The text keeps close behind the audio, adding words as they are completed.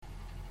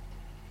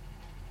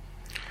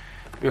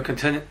We're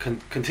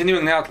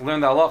continuing now to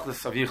learn the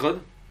halachas of Yichud,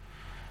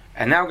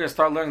 and now we're going to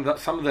start learning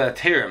some of the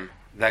terim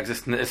that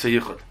exist in the Isser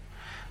Yichud.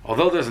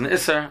 Although there's an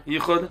Isser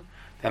Yichud,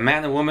 that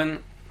man and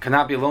woman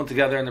cannot be alone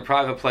together in a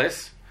private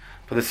place,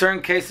 but there are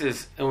certain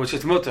cases in which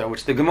it's mutter,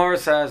 which the Gemara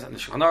says, and the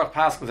Shulchan Aruch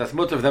paskins that's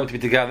mutter for them to be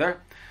together,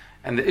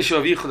 and the issue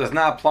of Yichud does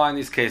not apply in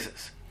these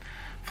cases.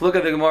 If you look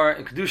at the Gemara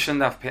in Kedushin,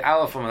 Daf Pei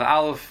Aleph from the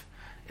Aleph,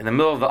 in the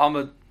middle of the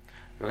Amud,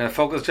 we're going to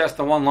focus just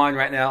on one line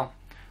right now.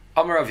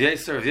 Amar Rav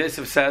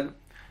Yosef said,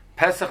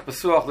 Pesach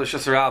Besuach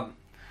L'Shas Rabim.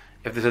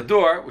 If there's a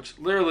door, which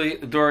literally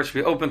the door should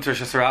be open to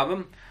Shas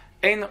Rabim,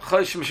 Ein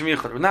Choshim Shem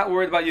Yichud. We're not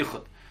worried about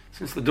Yichud.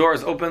 Since the door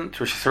is open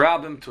to Shas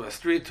Rabim, to a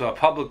street, to a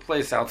public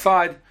place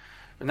outside,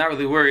 we're not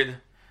really worried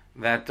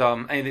that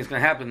anything's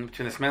going to happen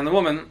between this man and the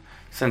woman,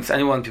 since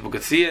people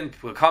could see in,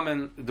 people could come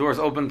in, the door is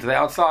open to the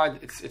outside,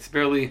 it's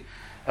barely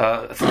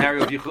a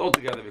scenario of Yichud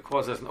altogether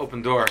because there's an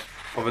open door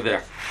over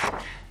there.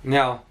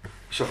 Now,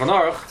 Shulchan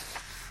Aruch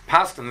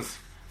paskins,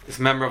 this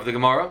member of the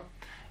Gemara,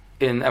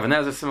 in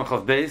Ebenezer Simach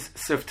of Beis,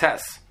 Sif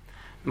Tes.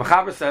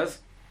 Mechaber says,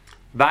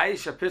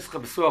 Bayis Shapischa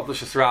Besuach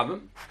L'Shas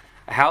Rabim,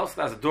 a house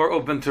that has a door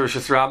open to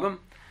Shas Rabim,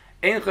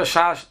 Ein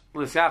Chashash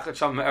L'Syachet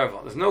Sham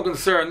Me'erva. There's no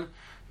concern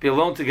be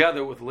alone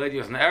together with the lady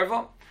who's in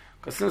Erva,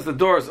 because since the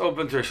door is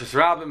open to Shas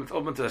Rabim, it's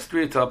open to a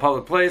street, to a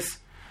public place,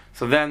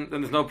 so then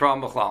there's no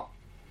problem b'chlal.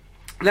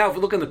 Now, if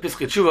we look in the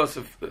Pischei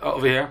Teshuvos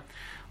over here,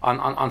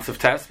 on Sif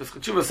Tes, Pischei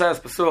Teshuvos says,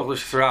 Besuach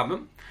L'Shas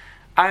Rabim,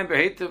 Ayin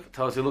Berhetiv,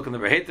 tells you look in the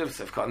Berhetiv,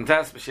 Sif Katan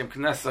Tes, B'Shem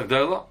Knesset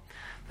Agdola,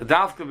 the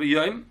Dafka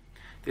B'Yoyim,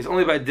 there's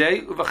only by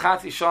day,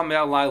 Uvachati Sham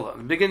Me'al Laila,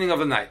 the beginning of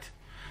the night.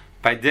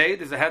 By day,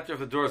 there's a heter if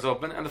the door is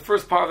open, and the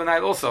first part of the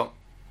night also,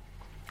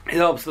 it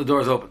helps the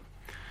door is open.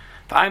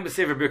 Ta'ayim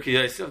B'Sefer Birkei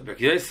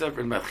Yosef,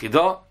 in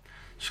Metchidah,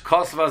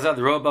 Shekos Vazad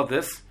wrote about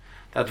this,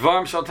 that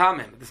Dvarim Shal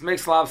Tamim, this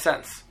makes a lot of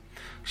sense.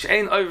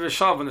 She'ein Oiv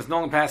Rishav, when there's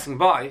no one passing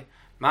by,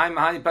 Ma'ayim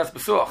Mahani Pas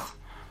Besuach.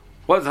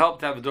 What does it help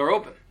to have the door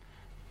open?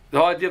 The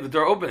whole idea of the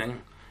door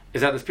opening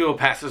is that there's people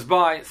passers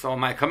by,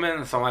 someone might come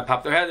in, someone might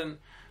pop their head in,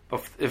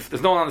 but if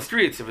there's no one on the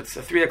streets, if it's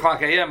 3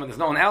 o'clock a.m. and there's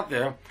no one out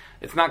there,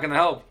 it's not going to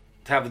help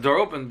to have the door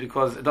open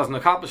because it doesn't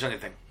accomplish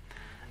anything.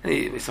 Was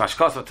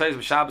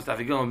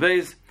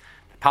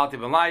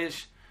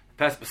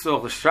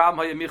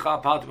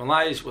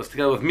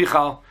together with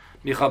Michal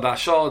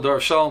Ba'Shol, Dor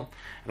of Shol.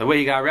 And the way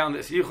he got around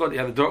this Yichud, he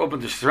had the door open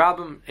to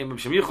Shrabim, Eimim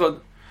Shem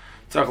Yichud,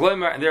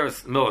 and there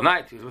was the middle of the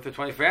night, he was with her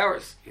 24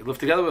 hours. He lived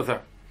together with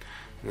her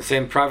in the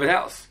same private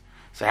house.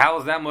 So how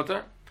was that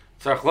mutter?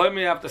 Tzarech Loimer,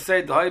 you have to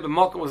say, the Hayy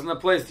B'Malka was in a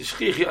place, the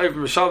Shchichi Oiv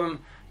Rishavim,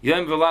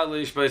 Yom V'Lai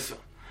L'Yish Beisu.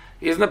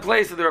 He is in a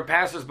place that there were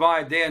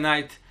passers-by day and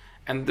night,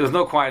 and there was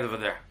no quiet over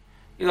there.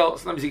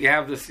 Sometimes you can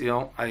have this,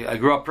 I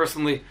grew up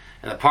personally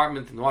in an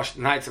apartment in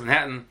Washington Heights of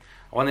Manhattan,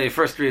 on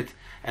 181st Street,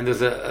 and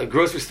there's a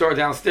grocery store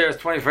downstairs,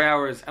 24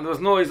 hours, and there was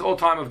noise all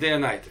time of day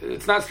and night.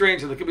 It's not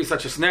strange that there could be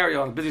such a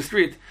scenario on a busy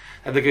street,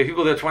 that there could be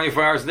people there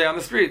 24 hours a day on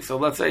the street. So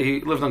let's say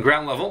he lived on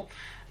ground level,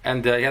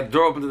 and he had the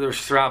door open to the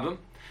Rosh Hashanah,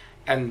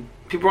 and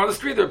people were on the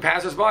street, there were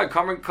passers-by,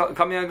 coming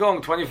and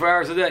going 24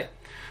 hours a day.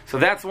 So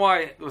that's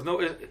why there was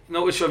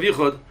no issue of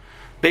Yichud,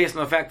 based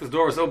on the fact this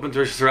door was open to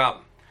Rosh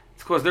Hashanah.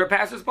 It's because there are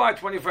passers-by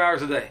 24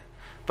 hours a day.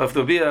 But if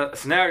there'll be a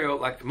scenario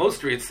like most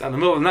streets, in the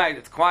middle of the night,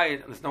 it's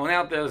quiet, and there's no one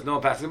out there, there's no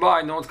one passing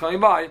by, no one's coming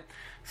by,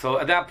 so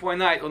at that point in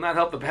night, it will not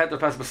help the heter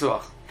pass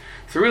Besuach.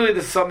 So really,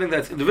 this is something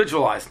that's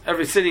individualized.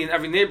 Every city and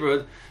every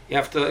neighborhood, you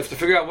have to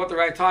figure out what the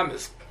right time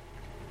is.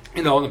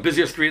 In the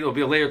busier street, it'll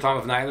be a later time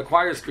of night. In the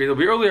quieter street, it'll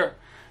be earlier.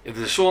 If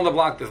there's a shul on the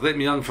block, there's late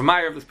minyan from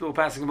Meir, if there's people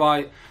passing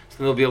by, so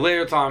then it'll be a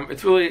later time.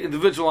 It's really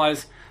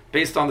individualized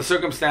based on the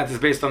circumstances,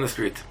 based on the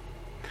street.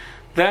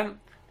 Then,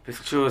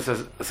 Pischei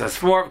Teshuvos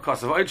says more,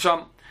 because of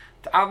Oidsham,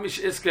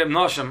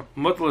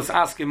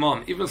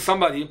 even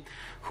somebody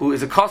who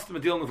is accustomed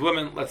to dealing with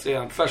women, let's say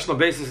on a professional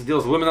basis, he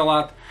deals with women a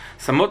lot,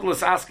 so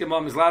mutlas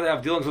askimam is allowed to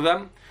have dealings with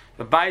them.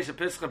 The door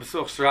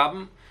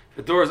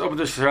is open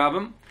to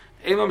Shrabim.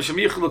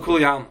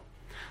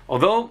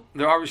 Although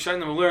there are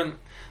Rishonim who learn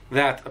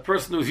that a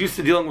person who's used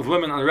to dealing with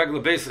women on a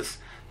regular basis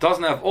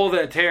doesn't have all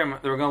the term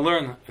that we're going to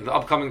learn in the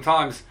upcoming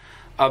times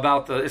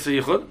about the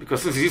Isser Yichud,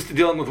 because since he's used to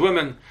dealing with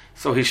women,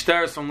 so he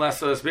stares from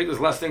less big. There's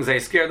less things that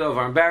he's scared of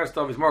or embarrassed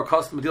of. He's more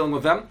accustomed to dealing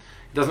with them.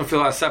 He doesn't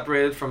feel as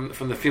separated from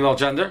the female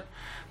gender.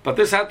 But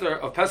this heter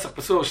of Pesach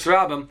Besuach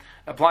Shrabim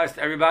applies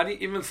to everybody,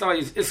 even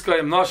somebody who's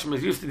Iskayim Nashim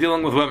is used to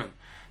dealing with women.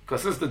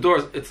 Because since the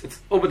door it's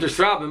open to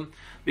Shrabim,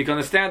 we can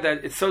understand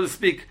that it's, so to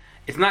speak,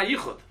 it's not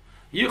Yichud.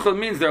 Yichud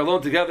means they're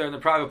alone together in a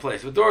private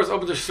place. The door is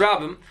open to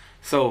Shrabim,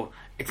 so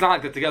it's not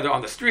like they're together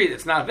on the street.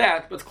 It's not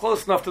that, but it's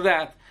close enough to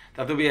that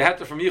there'll be a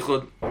heter from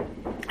Yichud,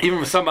 even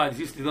for somebody who's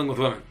used to dealing with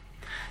women.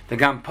 The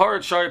Gam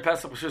Parat Shari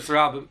Pesach B'Shus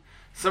Rabim.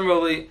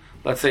 Similarly,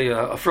 let's say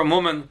a frum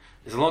woman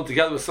is alone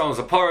together with someone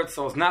who's a parat,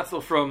 someone's not so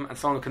frum, and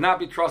someone who cannot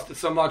be trusted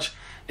so much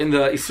in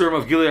the Isurim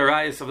of Gilui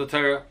Arayis of the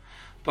Torah,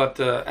 but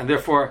and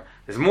therefore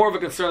there's more of a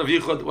concern of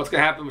Yichud, what's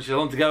going to happen when she's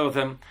alone together with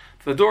him.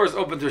 If the door is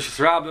open to Shus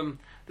Rabim,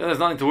 then there's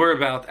nothing to worry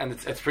about, and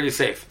it's pretty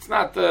safe. It's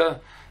not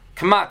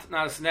kamat,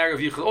 not a scenario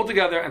of Yichud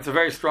altogether, and it's a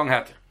very strong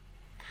heter.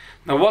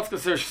 Now, what's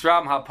considered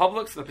Shesrabim? How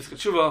public? So the Pesach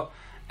Tshuva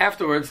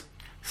afterwards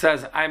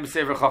says, "I'm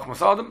Sever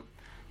Chachmas Adam."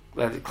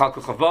 Let's say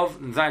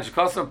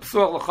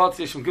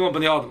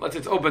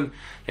it's open.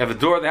 You have a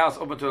door of the house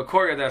open to a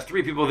courtyard. There's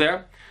 3 people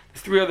there.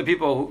 There's 3 other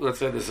people. Let's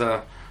say there's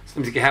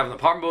something you can have in an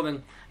apartment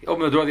building. You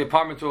open the door of the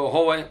apartment to a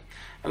hallway,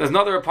 and there's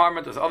another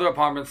apartment. There's other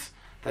apartments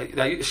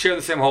that you share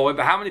the same hallway.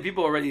 But how many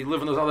people already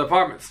live in those other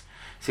apartments?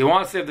 So you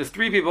want to say if there's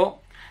 3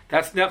 people,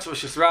 that's next to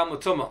Shesrabim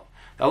l'tumah.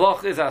 The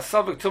halach is a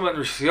savik tumah and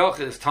Rosh Hashanah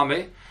is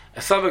tameh. A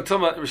savik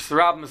tumah and Rosh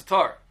Hashanah is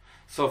tar.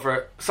 So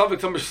for savik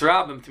tumah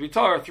Shesrabim to be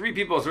tar, 3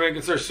 people is already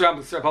considered Shesrabim to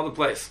consider a public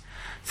place.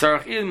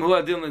 Tzarach idim hu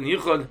adin l'in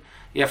yichud.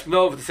 You have to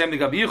know if it's the same thing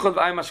gab yichud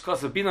v'aymash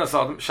kosav bina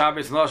sadam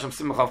shabbos nasham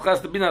simach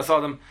avches. The bina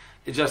sadam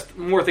is just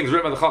more things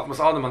written by the Chachmas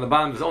Adam on the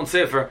bottom of his own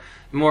sefer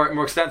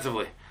more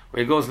extensively,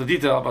 where he goes into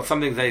detail about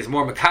something that he's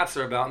more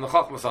mekatzer about in the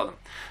Chachmas Adam.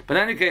 But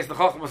in any case, the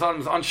Chachmas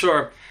Adam is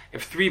unsure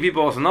if 3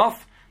 people is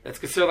enough. That's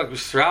considered like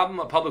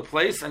Shesrabim, a public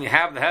place, and you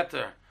have the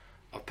heter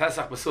of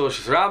Pesach Basul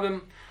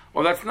Shesrabim,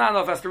 or that's not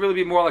enough. It has to really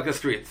be more like a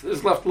street. This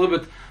is left a little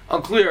bit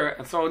unclear,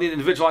 and so we need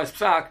individualized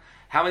psak.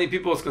 How many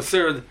people is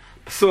considered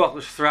Pesuach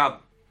L'Shesrabim?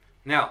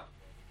 Now,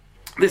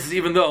 this is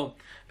even though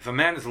if a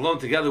man is alone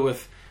together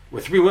with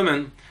 3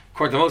 women,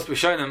 according to most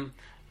Rishonim,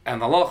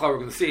 and the halacha, we're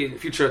going to see in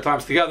future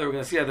times together, we're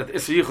going to see that the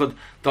Isser Yichud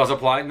does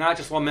apply, not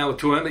just one man with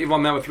 2 women, but even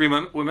one man with 3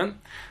 women.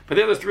 But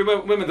the other 3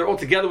 women, they're all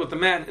together with the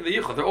man in the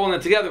Yichud. They're all in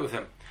it together with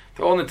him.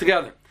 They're all in it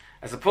together.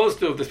 As opposed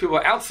to if there's people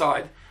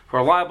outside who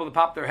are liable to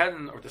pop their head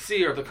in, or to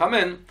see, or to come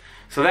in,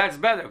 so that's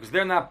better, because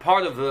they're not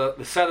part of the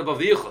setup of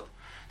the Yichud.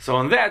 So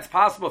in that, it's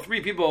possible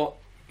 3 people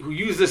who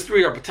use this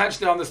street or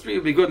potentially on the street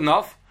would be good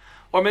enough,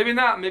 or maybe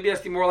not. Maybe it has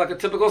to be more like a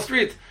typical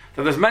street.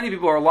 That there's many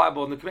people who are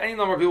liable, and any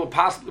number of people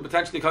possibly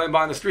potentially coming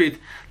by on the street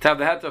to have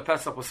the heter of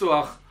Pesach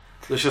Pesuach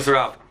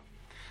L'Shesrabim.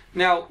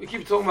 Now, we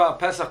keep talking about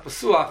Pesach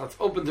Pesuach, let's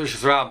open to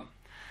Shesrabim.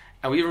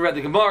 And we even read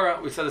the Gemara,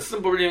 we said a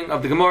simple reading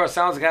of the Gemara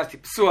sounds like it has to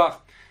be Pesuach,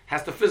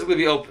 has to physically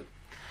be open.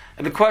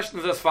 And the question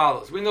is as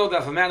follows. We know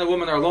that if a man and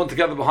woman are alone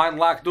together behind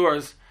locked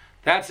doors,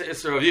 that's the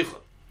Isser of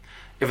Yichud.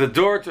 If the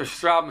door to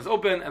Shesrabim is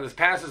open and there's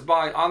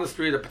passers-by on the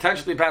street or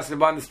potentially passing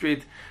by on the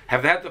street,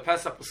 have the heter of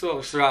Pesach Pesuach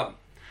L'Shesrabim.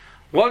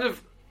 What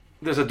if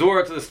there's a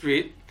door to the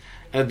street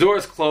and the door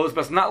is closed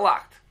but it's not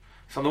locked?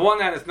 So on the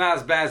one hand it's not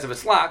as bad as if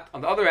it's locked,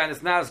 on the other hand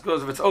it's not as good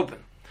as if it's open.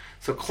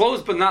 So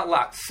closed but not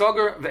locked.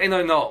 Soger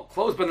ve'eno no.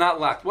 Closed but not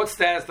locked. What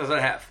status does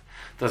that have?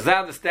 Does that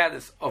have the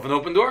status of an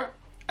open door?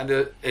 And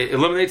it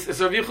eliminates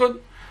Isser of Yichud?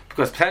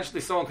 Because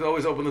potentially someone could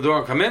always open the door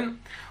and come in?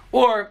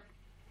 Or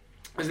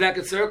is that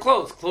considered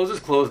closed? Closed is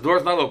closed,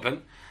 door's not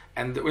open,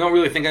 and we don't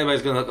really think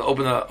anybody's going to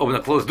open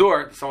a closed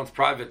door to someone's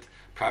private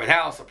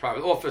house, or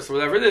private office, or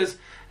whatever it is,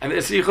 and the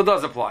Isser Yichud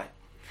does apply.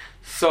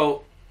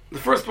 So, the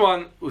first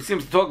one who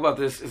seems to talk about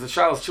this is the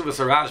Shalos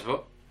Shuvas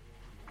Rashba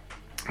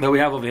that we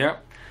have over here.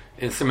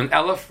 In Siman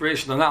Elef,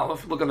 Reish Nun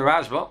Aleph, look on the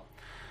Rashba.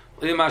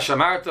 Lima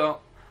Shamarta,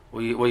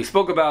 we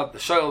spoke about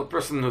the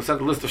person who sent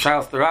the list of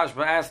Shalos to the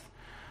Rashba, asked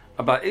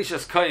about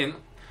Eishes Kayin,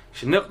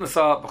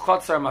 Shenichnasa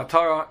b'chotzar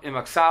matara im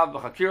aksav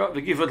b'chakira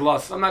v'givud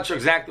los. I'm not sure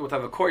exactly what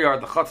type of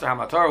courtyard the chotzar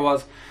hamatara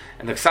was,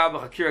 and the aksav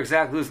b'chakira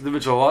exactly who this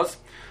individual was,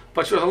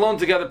 but she was alone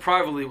together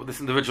privately with this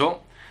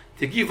individual.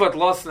 The givud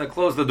los, and they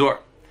closed the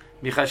door.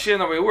 Michashin,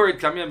 are we worried?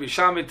 Kamyan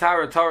b'shami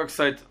tara tarak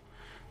sait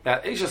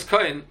that Eishes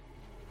Kayin,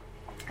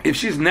 if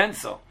she's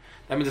nensa,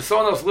 that means if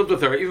someone else lived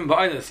with her, even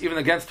ba'inus, even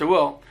against her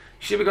will,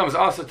 she becomes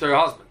asa to her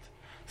husband.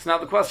 So now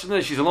the question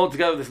is, she's alone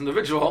together with this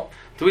individual.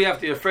 Do we have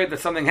to be afraid that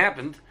something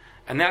happened?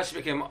 And now she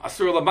became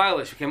Asur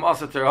Labaila, she became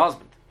Asa to her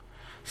husband.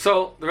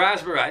 So the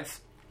Rashba writes,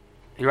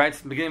 he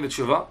writes in the beginning of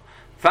the Tshuva,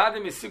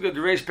 Vadim Yisuga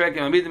Dereish Perek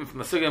Amidim from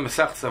the Sugya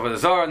Mesech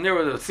Tzavadazar,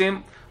 Nira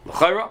Dotzim,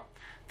 L'Chayra,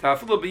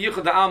 Ta'afilu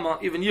B'yichud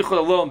Da'ama, even Yichud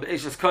alone,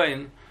 B'Eishes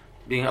Koyin,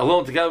 being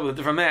alone together with a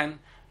different man,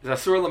 is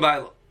Asur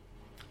Labaila.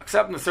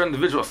 Except in certain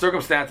individual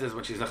circumstances,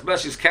 when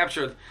she's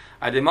captured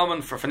at a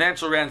moment for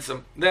financial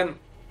ransom, then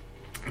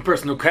the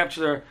person who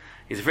captured her,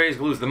 he's afraid he's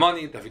going to lose the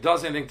money, that if he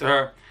does anything to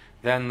her,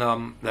 then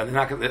they're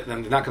not going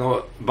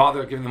to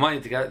bother giving the money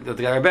to get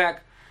her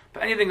back.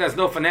 But anything that's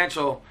no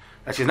financial,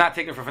 that she's not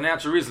taken for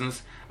financial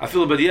reasons, I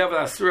feel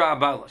b'diavad asura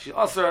abala. She's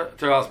asur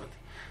to her husband.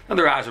 Then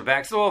the Raja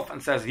backs off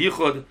and says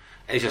yichud,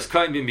 Eishes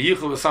Koyin being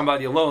yichud with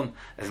somebody alone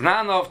is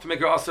not enough to make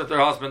her asur to her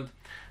husband.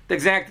 The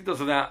exact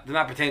details of that do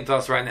not pertain to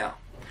us right now.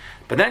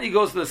 But then he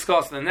goes to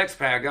discuss in the next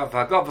paragraph,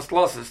 Hagafas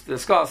Glosses, to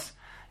discuss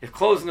if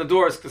closing the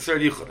door is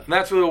considered yichud. And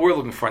that's really what we're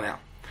looking for now.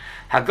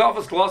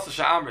 Hagafas Glosses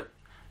sha'amrit.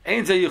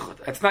 Ain't a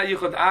yichud. It's not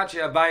yichud achi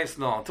abayis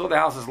no until the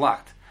house is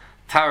locked.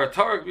 Tara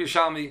Torek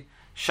b'Yishalmi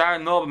shar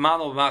no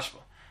b'mano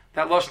b'mashma.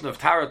 That lashon of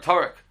Tara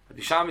Torek.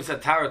 The Yishalmi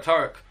said Tara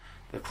Torek.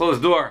 The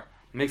closed door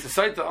makes a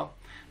saita.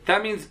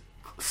 That means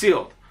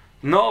sealed.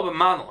 No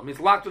b'mano means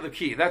locked with a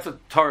key. That's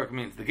what Torek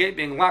means. The gate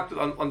being locked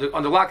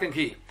under lock and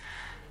key.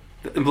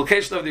 The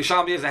implication of the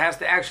Yishalmi is it has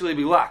to actually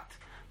be locked.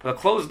 But a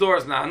closed door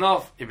is not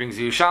enough. He brings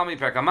the Yishalmi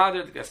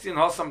perkamadir gastin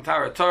hosam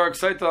Tara Torek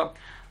saita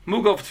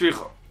mugov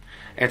tzricha.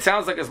 It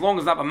sounds like as long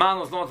as not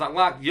b'mano, as long as not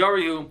locked,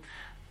 Yorihu,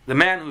 the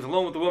man who's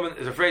alone with the woman,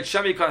 is afraid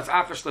Shemi Kanas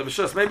Achash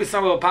Levishus. Maybe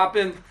someone will pop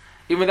in,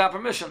 even without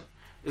permission.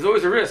 There's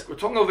always a risk. We're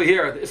talking over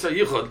here, the Isser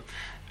Yichud,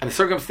 and the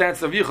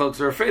circumstances of Yichud, because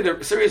they're afraid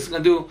they're seriously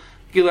going to do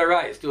Gilei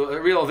Rayis, do a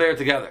real Aveir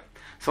together.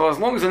 So as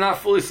long as they're not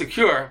fully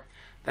secure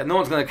that no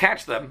one's going to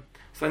catch them,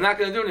 so they're not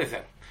going to do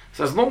anything.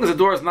 So as long as the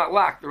door is not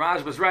locked, the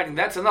Rajba is writing,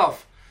 that's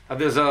enough.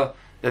 That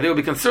they will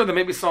be concerned that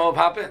maybe someone will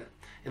pop in.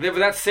 And therefore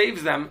that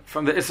saves them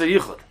from the Isser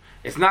Yichud.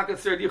 It's not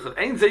considered Yichud.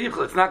 Ein Zeh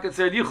Yichud, it's not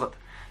considered Yichud.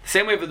 The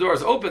same way if the door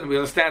is open, we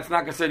understand it's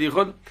not considered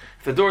Yichud.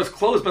 If the door is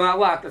closed but not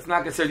locked, it's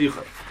not considered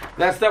Yichud.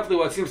 That's definitely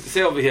what it seems to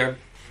say over here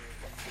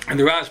in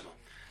the Rajba.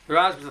 The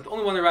Rajba is not the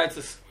only one who writes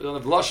this. We don't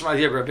have the Lashon right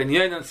here, but Rabbi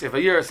Yochanan, Sefer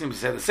Year seems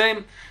to say the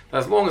same. That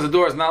as long as the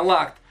door is not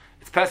locked,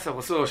 it's Pesach,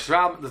 L'Sul,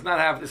 Shram, does not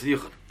have this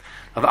Yichud.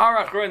 Now the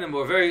Aruch Achronim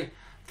were very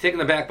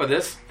taken aback by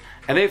this,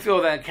 and they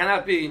feel that it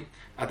cannot be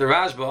that the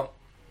Rajba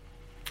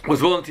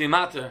was willing to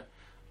matter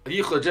a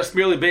Yichud just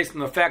merely based on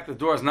the fact that the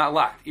door is not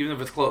locked, even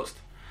if it's closed.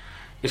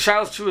 The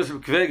Shailas Tshuvas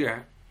of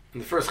Kveger, in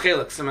the first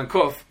Chelek, Siman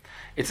Kuf,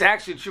 it's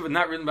actually Tshuvah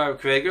not written by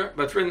Kveger,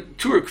 but it's written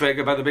to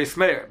Kveger by the Beis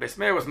Meir. Beis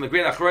Meir was in the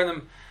great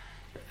Achronim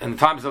in the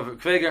times of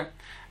Kveger.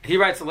 He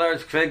writes a letter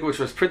to Kveger, which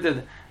was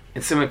printed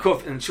in Siman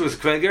Kuf in Tshuvas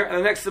Kveger, and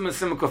the next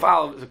Siman Kuf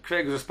Aleph is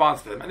Kveger's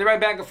response to them. And they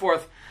write back and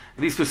forth,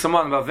 these two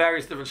Simon, about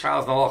various different Shailas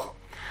and Halacha.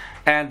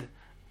 And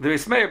the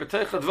Beis Meir,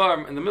 B'Teich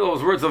Advarim, in the middle of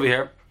his words over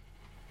here,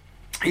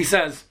 he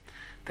says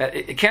that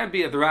it can't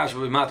be that the Rajba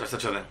will matter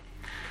such a thing.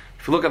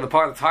 If you look at the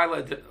part that's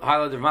highlighted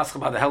of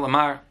Maschabah, the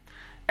Helamar,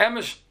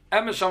 Emish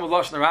Sham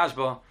Lashon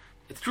Rajba,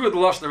 it's true of the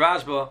Lashon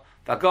Rajba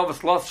that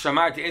Govas lost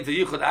Shamarti into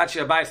Yichud Achi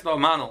Abayis No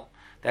Manul.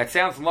 That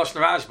sounds from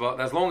Lashon Rajba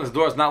that as long as the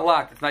door is not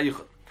locked, it's not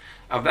Yichud.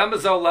 Av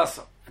Embezel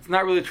Lessa, it's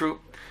not really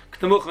true.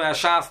 K'temuch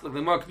me'ashas the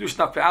Gemara Kedush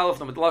Nach Pe'alef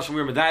the Lashon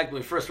we were medayik when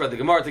we first read the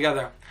Gemara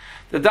together.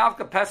 The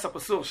Davka Pesach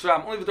Pasuch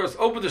Shram only if the door is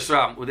open to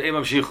Shram with the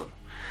Imam Shichud.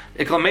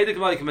 Ikal Medik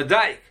Gemara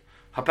Medayik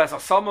HaPesach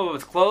Salma if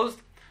it's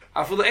closed.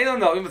 Afilu Einon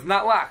no even if it's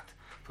not locked.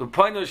 And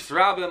even if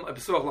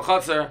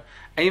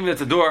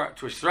it's a door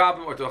to a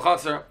Shrabim or to a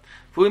Chatzar,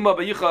 alone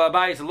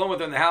with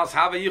them in the house,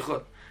 have a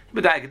Yichud.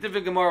 A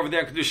different Gemara over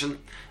there in Kedushin.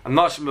 And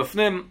Nashim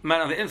B'fnim,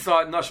 man on the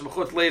inside, Nashim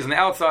B'chutz lays on the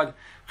outside.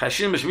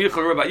 Chashim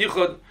B'shmichud Rabbi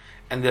Yichud.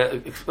 And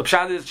the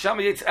Pshat is,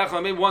 Shama Yetz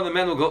Echad, maybe one of the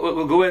men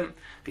will go in.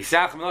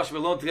 V'sach and Nashim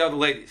alone together with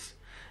the ladies.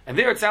 And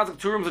there it sounds like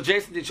two rooms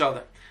adjacent to each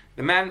other.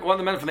 One of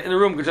the men from the inner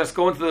room could just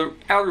go into the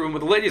outer room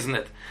with the ladies in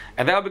it.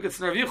 And that would be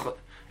considered Yichud.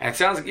 And it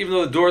sounds like even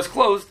though the door is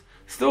closed,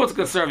 still it's a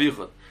concern of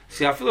Yichud.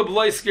 See, I feel a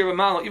below scare of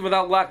a even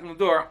without locking the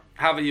door,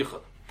 have a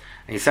Yichud.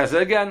 And he says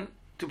it again,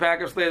 2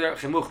 paragraphs later,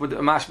 Chimuch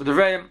Mash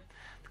B'Dereim,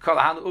 Kol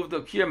Hanu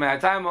Uvda Kir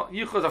Me'atayim,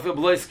 Yichud, I feel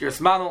below scare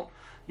Smanul.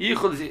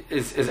 Yichud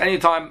is any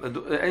time that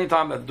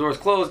the door is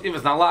closed, even if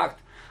it's not locked.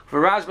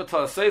 For Rajba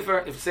Tala Sefer,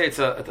 if you say it's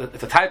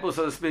a typo,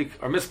 so to speak,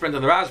 or misprint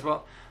in the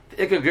Rajba, the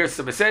Ikka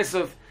Girsa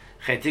B'Seisov,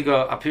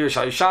 Chetiga Apir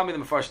Shal Yishami, the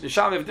Mefarsh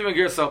Nishami, if different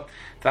Girsa,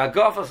 the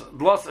Agafas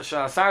Blosa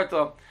Shal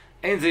Sarto,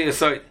 Einzi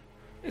Yisoid.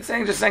 It's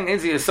just saying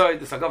Inzi Yisoid,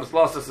 this Agavas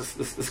lost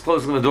this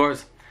closing of the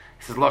doors.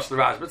 He says Losh the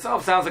Raj. But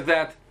itself sounds like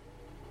that.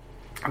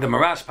 The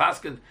Marash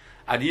Paskin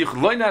Ad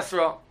Yichud Loy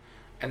Nesra.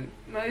 And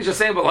he's just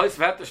saying, but Lois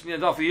V'Heter Shni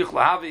Adaf Yichud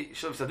Lahavi. He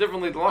should have said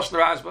differently, the Losh the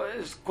Raj, but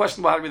it's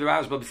questionable how to read the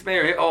Raj. But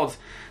Bismeir here holds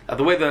that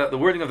the way the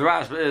wording of the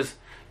Raj is,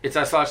 it's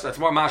as such, that's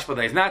more mashba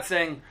that he's not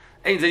saying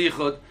Einzi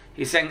Yichud,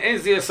 he's saying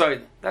Einzi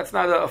Yisoid. That's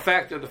not a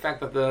factor, the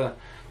fact that the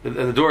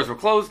doors were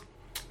closed,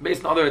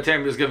 based on other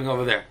terms he's giving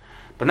over there.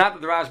 But not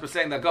that the Rajba is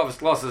saying that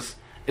Gavas losses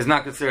is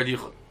not considered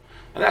Yichud.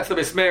 And that's the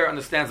Beis Meir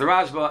understands the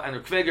Rajba, and the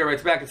Kveger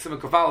writes back in Siman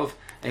Kuf Aleph,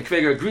 and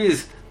Kveger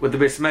agrees with the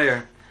Beis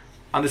Meir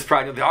on this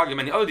prat. They argue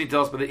many other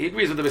details, but he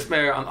agrees with the Beis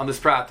Meir on this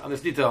prat, on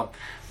this detail,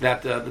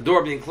 that the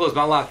door being closed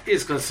by locked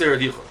is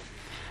considered Yichud.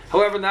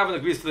 However, Navin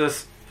agrees to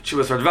this,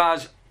 Tshuvas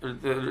Hardvaz, the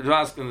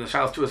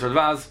Shailas Tshuvas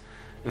Hardvaz,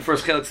 in the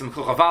first Chelek Siman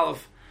Kuf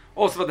Aleph,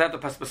 also about the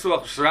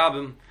Pasuach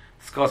Sharabim,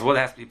 it's because what it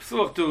has to be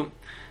Pasuach to. It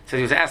says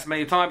he was asked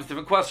many times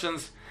different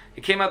questions.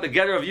 It came out the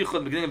getter of Yichud,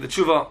 the beginning of the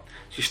Tshuva.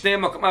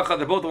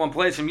 They're both in one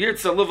place. From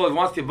Yirtza, Liva,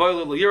 wants to boil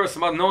little Yira,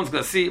 some other, no one's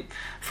going to see.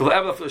 For the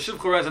Eva, for the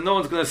Shivcha, no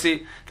one's going to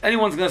see. If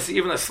anyone's going to see,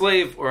 even a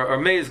slave or a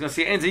maid is going to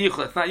see, ain't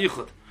Yichud, it's not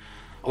Yichud.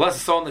 Unless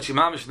it's someone that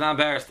Shimam is not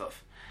embarrassed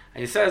of.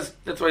 And he says,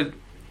 that's why,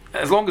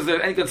 as long as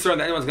there's any concern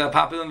that anyone's going to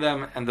pop in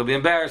them and they'll be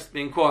embarrassed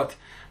being caught,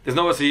 there's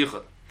no Yichud.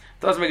 It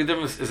doesn't make a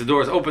difference if the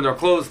door is open or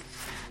closed.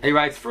 And he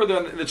writes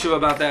further in the Tshuva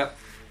about that.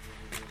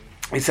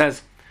 He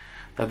says,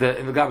 that the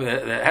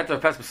Heter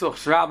Pes Besuch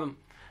Shrabim,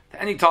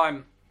 at any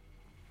time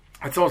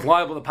that someone's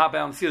liable to pop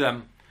out and see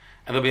them,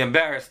 and they'll be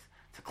embarrassed,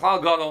 it's a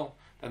Klal Gadol,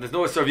 that there's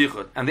no Isser of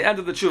Yichud. And the end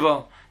of the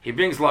Tshuva, he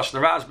brings Lashon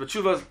Raj, but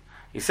Tshuva,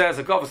 he says,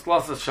 Agavas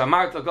Glosses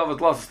Shamarta, Agavas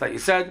Glosses that you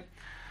said,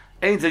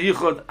 Ein Zeh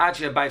Yichud,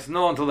 Achi Abayis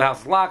No, until the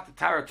house is locked,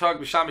 Tara Tug,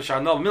 B'Sham B'Shar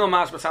No, Mil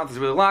Mash, but sound is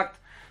really locked,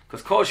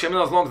 because Kol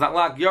Shemil, as long as it's not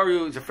locked,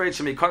 Yoru is afraid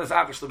Shemi Konis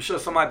Akish, L'B'Shur,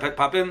 somebody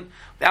pop in,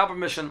 without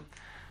permission,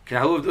 Can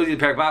Haluv Udi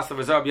Perak Basta,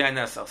 V'Zar B'Yayin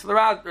Nesel. So the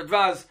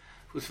Radvaz,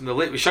 who's from the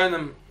late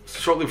Rishonim,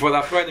 shortly before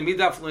the Achronim, he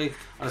definitely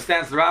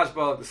understands the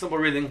Rashba, the simple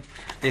reading, and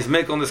he's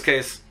making on this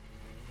case.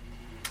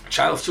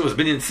 Shailas Tshuvas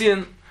Binyan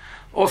Tzion,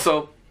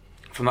 also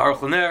from the Aruch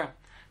LaNer.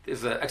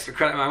 There's an extra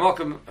credit in my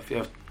welcome if you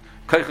have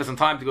kaiches and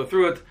time to go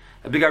through it.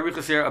 a big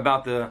arichas here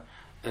about the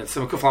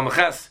Simukuf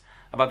Lamaches,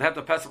 about the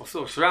Hepta Pesach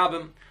B'Such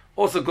Sharabim.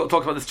 Also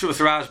talks about this Chuvas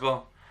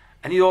Rashba.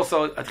 And he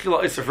also, at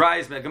Chila Israf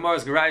Rais,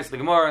 Gemara's Gerais, the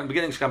Gemara, in the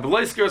beginning, Shkam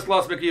Beloy Skirs,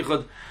 Los Bek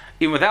Yichud,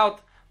 even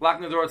without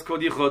locking the door, it's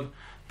called Yichud.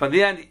 But in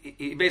the end,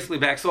 he basically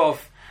backs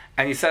off,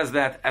 and he says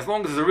that as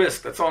long as there's a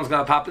risk that someone's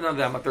going to pop into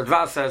them, like the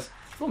Dvaz says,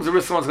 as long as there's a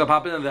risk someone's going to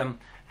pop into them,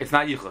 it's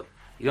not Yichud.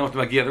 You don't have to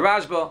Magia the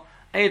Rashba.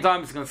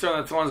 Anytime it's concerned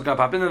that someone's going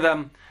to pop into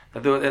them,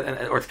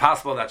 or it's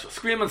possible that she'll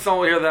scream and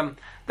someone will hear them,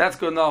 that's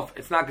good enough.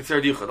 It's not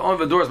considered Yichud. Only if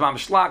the door is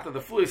mamish locked, that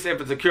they're fully safe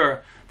and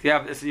secure to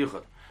have this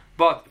Yichud.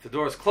 But if the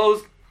door is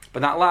closed,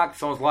 but not locked,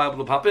 someone's liable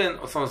to pop in,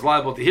 or someone's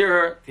liable to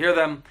hear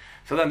them,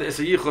 so then the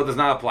Issa Yichud does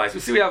not apply. So we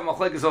see we have a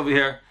machlekes over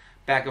here,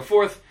 back and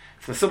forth.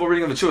 It's a simple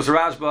reading of the Chuvas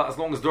Rashba. As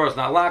long as the door is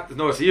not locked, there's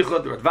no Issa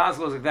Yichud, or Dvaz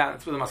goes like that.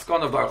 It's with the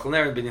Maskana of the Aruch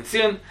LaNer and Binyan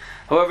Tzion.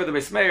 However, the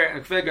Beis Meir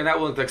and Kfeg are not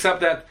willing to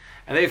accept that,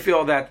 and they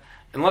feel that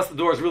unless the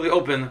door is really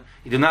open,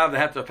 you do not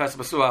have the Hepta of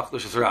Pesach B'Suach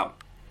Lushas Rab.